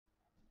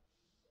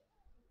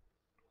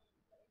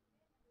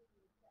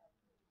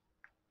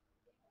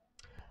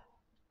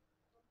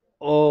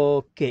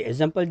Okay,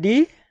 example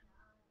D.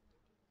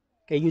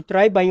 Can you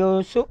try by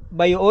your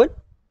own?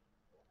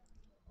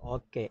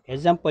 Okay,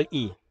 example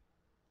E.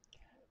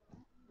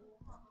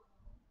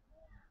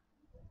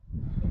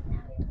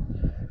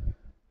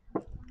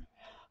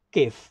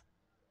 Okay,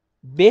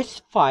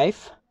 base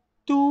 5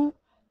 to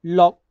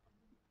log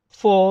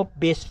 4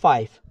 base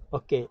 5.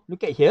 Okay,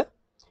 look at here.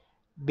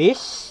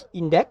 Base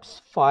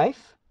index 5.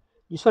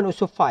 This one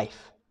also 5.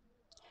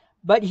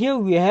 But here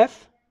we have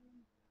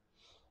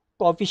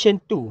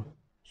coefficient 2.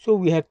 So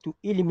we have to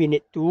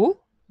eliminate 2.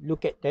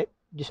 Look at that.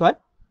 This one.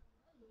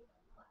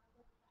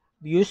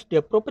 We use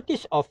the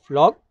properties of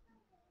log.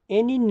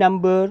 Any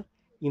number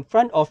in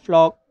front of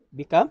log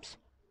becomes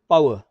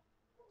power.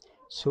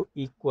 So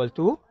equal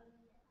to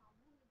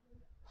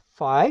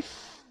 5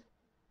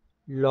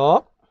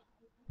 log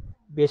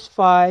base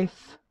 5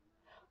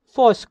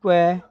 4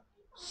 square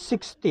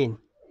 16.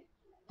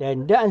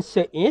 Then the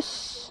answer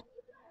is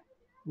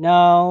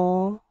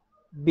now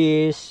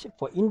base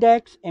for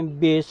index and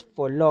base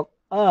for log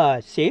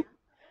are same.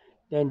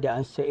 Then the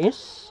answer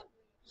is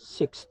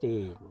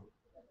 16.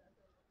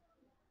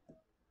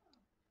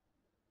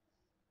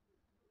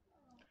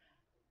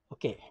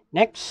 Okay,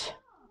 next,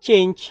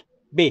 change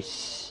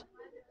base.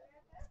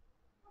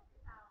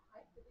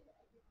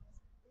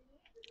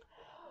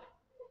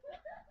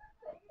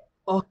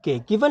 Okay,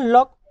 given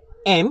log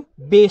m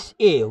base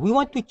a, we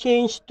want to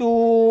change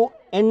to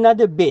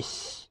another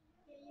base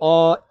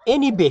or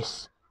any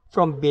base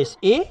from base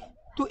a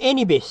to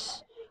any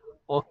base.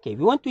 Okay,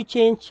 we want to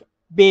change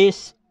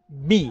base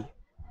b.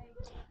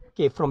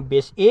 Okay, from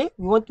base a,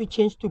 we want to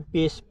change to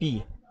base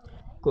b.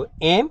 Go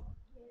m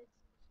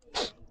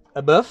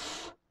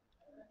above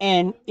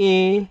and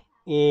a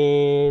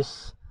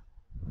is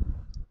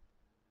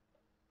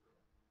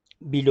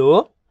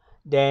below,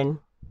 then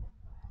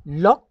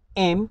log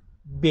m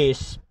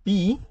base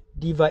b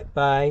divided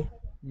by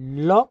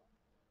log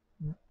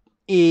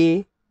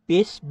a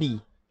base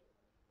b.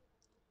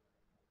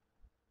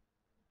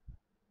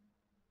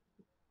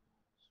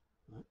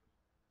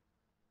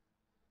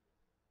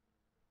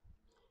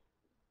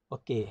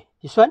 Okay,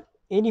 this one,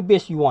 any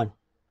base you want,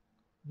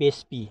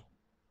 base b.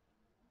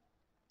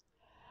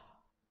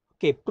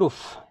 Okay,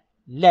 proof.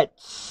 Let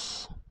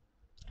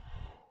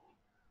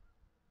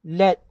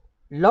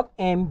log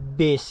m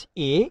base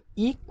a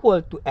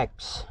equal to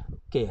x.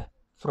 Okay,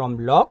 from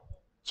log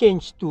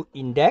change to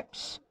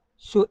index,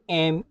 so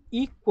m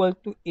equal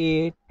to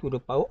a to the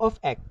power of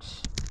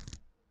x.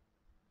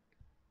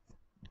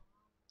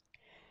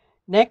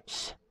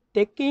 Next,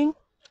 taking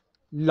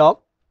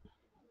log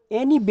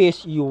any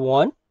base you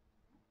want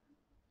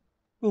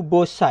to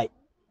both sides.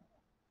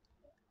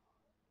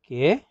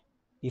 Okay,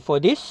 before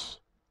this,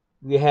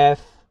 we have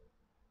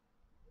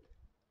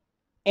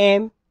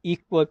m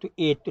equal to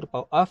a to the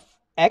power of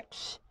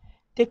x,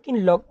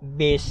 taking log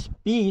base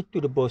b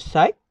to the both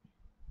side,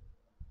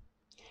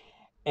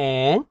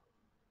 and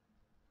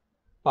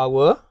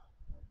power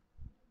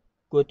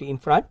go to in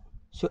front,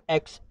 so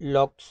x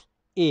logs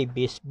a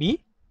base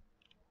b.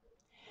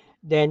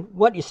 Then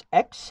what is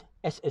x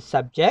as a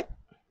subject?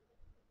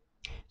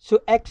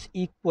 So x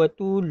equal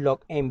to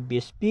log m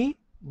base b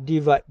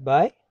divided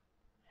by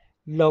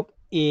log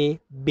a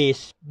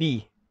base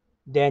b.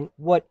 Then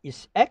what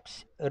is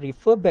x?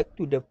 Refer back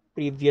to the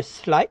previous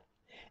slide.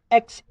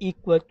 X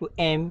equal to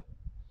m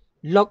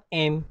log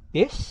m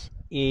base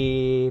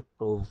a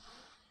proof.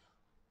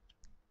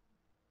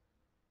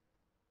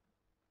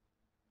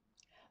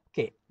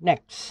 Okay,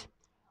 next.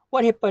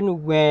 What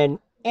happened when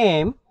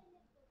m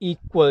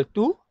equal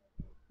to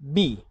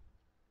b?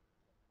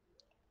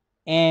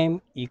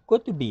 M equal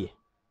to b.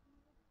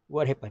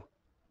 What happened?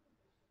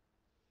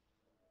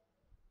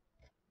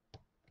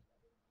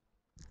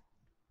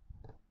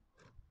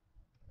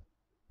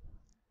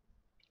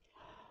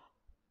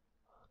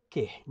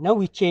 Okay, now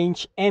we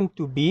change m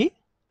to b,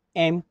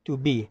 m to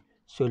b.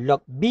 So log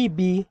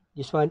bb,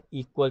 this one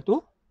equal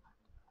to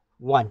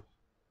 1.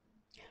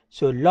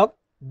 So log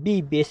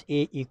b base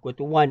a equal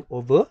to 1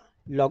 over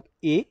log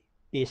a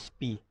base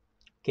b.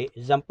 Okay,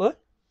 example.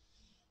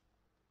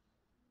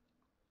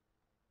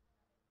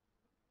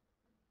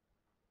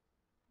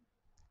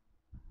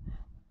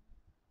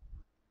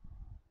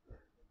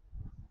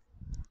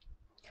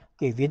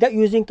 Okay, without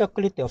using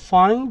calculator,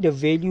 find the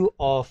value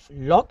of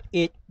log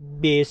 8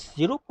 base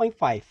 0.5.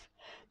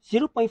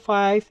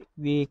 0.5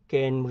 we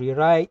can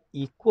rewrite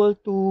equal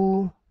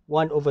to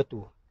 1 over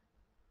 2.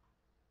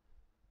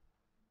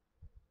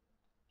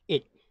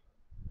 8.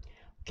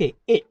 Okay,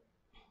 8.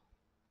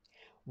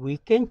 We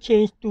can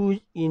change to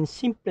in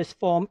simplest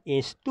form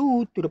is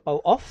 2 to the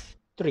power of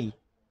 3.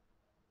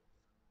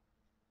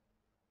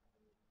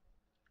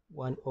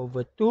 1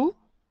 over 2,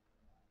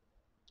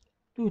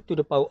 2 to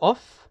the power of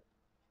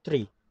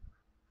 3.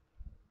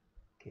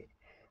 Okay.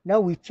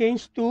 Now we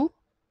change to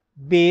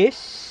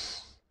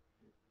base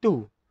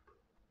 2.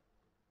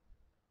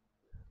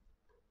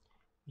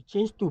 We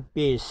change to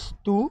base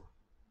 2.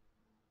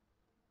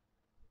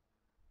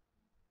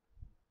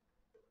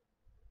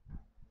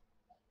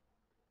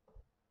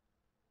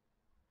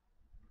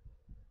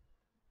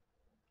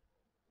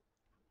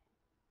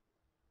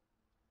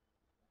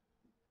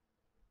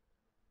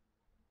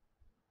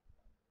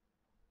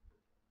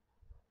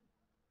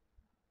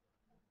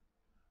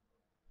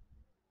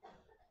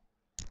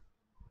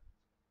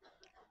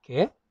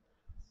 Okay,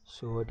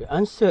 so the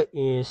answer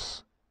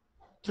is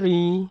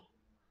 3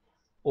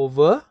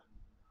 over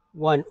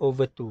 1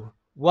 over 2.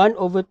 1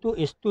 over 2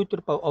 is 2 to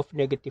the power of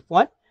negative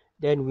 1.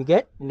 Then we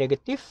get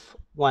negative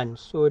 1.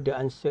 So the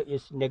answer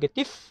is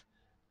negative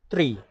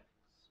 3.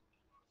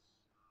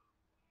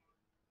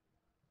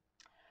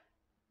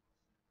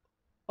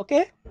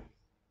 Okay.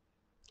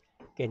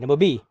 Okay, number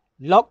B.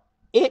 Log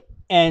 8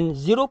 and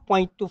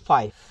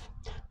 0.25.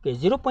 Okay,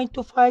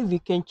 0.25 we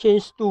can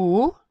change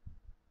to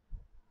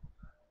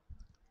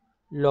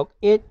log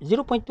 8.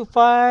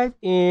 0.25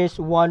 is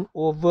 1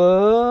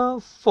 over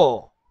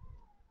 4.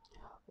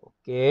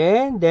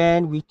 Okay,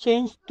 then we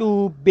change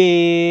to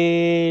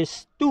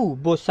base 2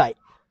 both sides.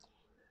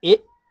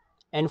 8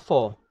 and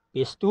 4.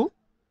 Base 2.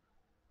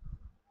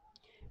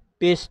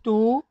 Base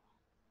 2,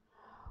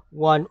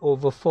 1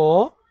 over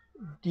 4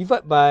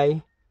 divided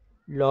by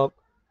log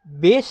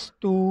base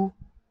 2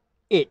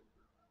 8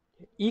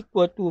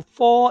 equal to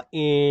 4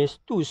 is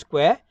 2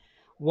 square.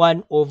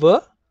 1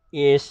 over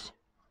is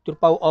to the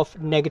power of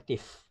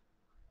negative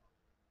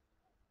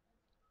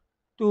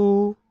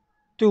 2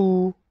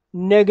 to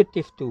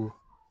negative 2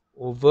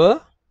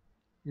 over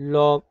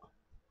log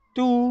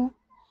 2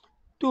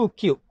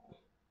 cube.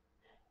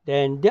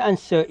 Then the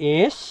answer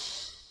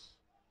is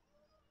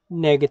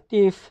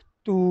negative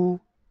 2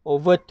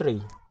 over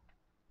 3.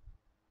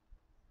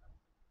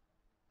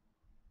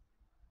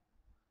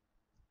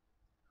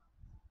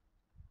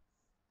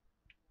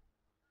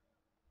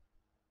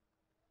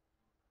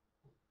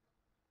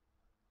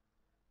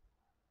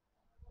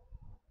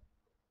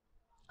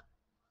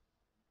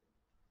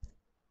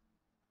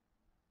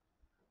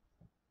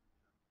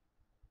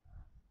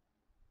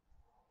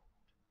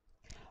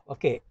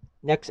 Okay,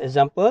 next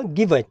example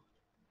given.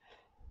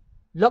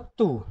 Log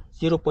 2,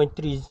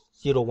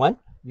 0.301.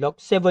 Log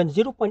 7,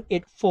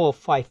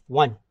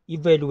 0.8451.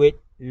 Evaluate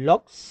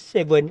log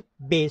 7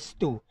 base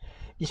 2.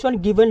 This one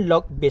given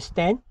log base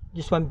 10.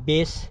 This one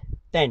base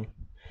 10.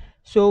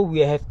 So we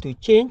have to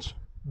change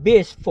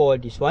base for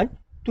this one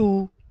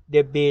to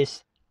the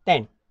base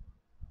 10.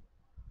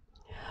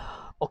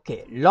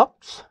 Okay,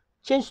 logs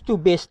change to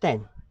base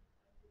 10.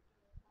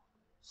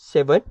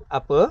 7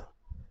 upper,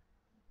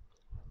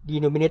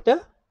 denominator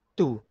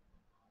 2.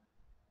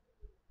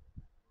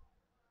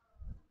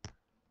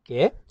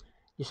 Okay,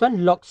 this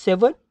one log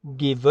 7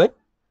 given,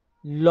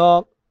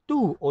 log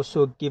 2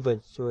 also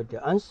given. So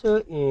the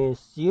answer is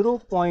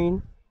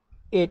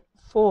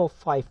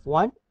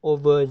 0.8451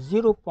 over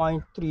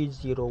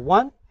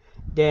 0.301.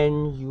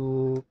 Then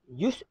you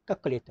use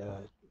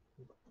calculator.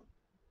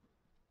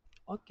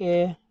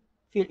 Okay,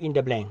 fill in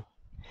the blank.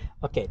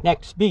 Okay,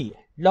 next B.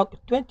 Log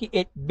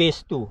 28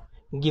 base 2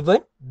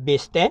 given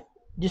base 10.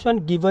 This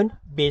one given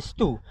base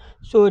 2.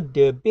 So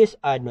the base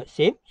are not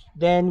same.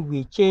 Then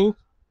we change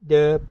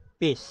the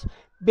base.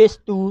 Base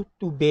 2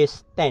 to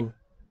base 10.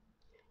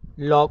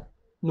 Log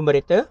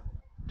numerator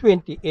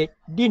 28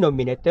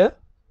 denominator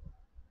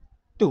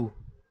 2.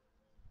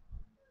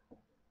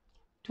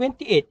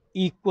 28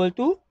 equal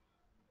to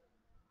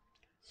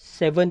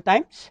 7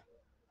 times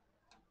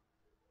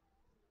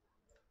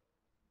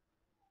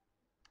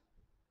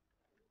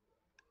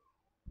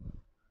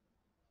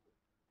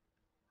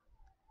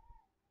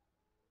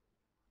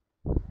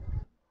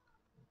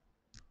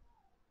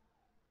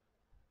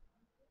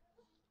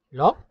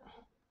log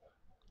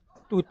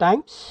 2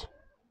 times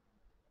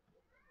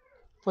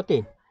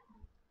 14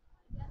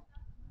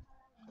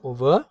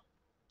 over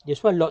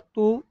this one log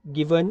 2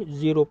 given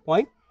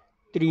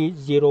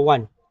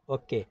 0.301.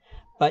 Okay,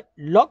 but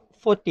log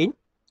 14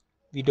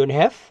 we don't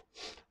have.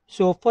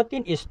 So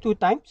 14 is 2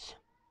 times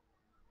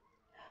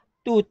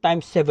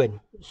 7.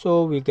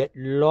 So we get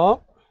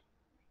log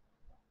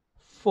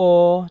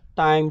 4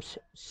 times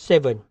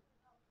 7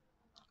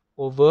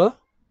 over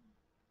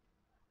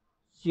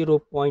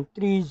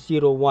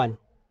 0.301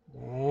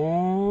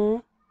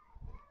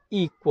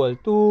 equal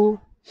to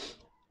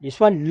this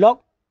one log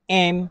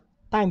m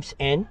times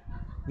n.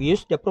 We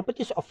use the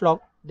properties of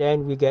log,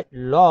 then we get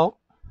log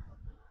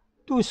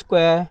 2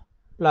 square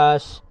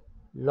plus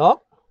log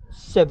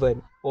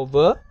 7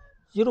 over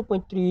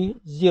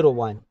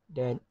 0.301,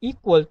 then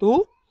equal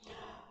to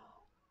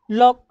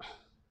log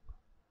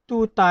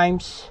 2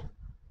 times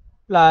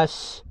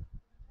plus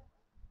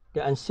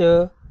the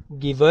answer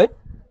given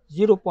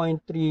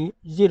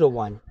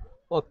 0.301.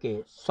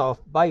 Okay, solve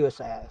by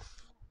yourself.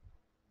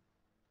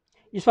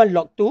 This one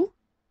log 2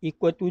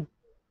 equal to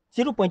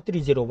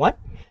 0.301.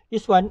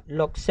 This one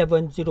log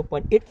 7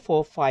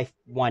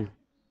 0.8451.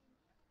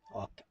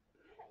 Okay.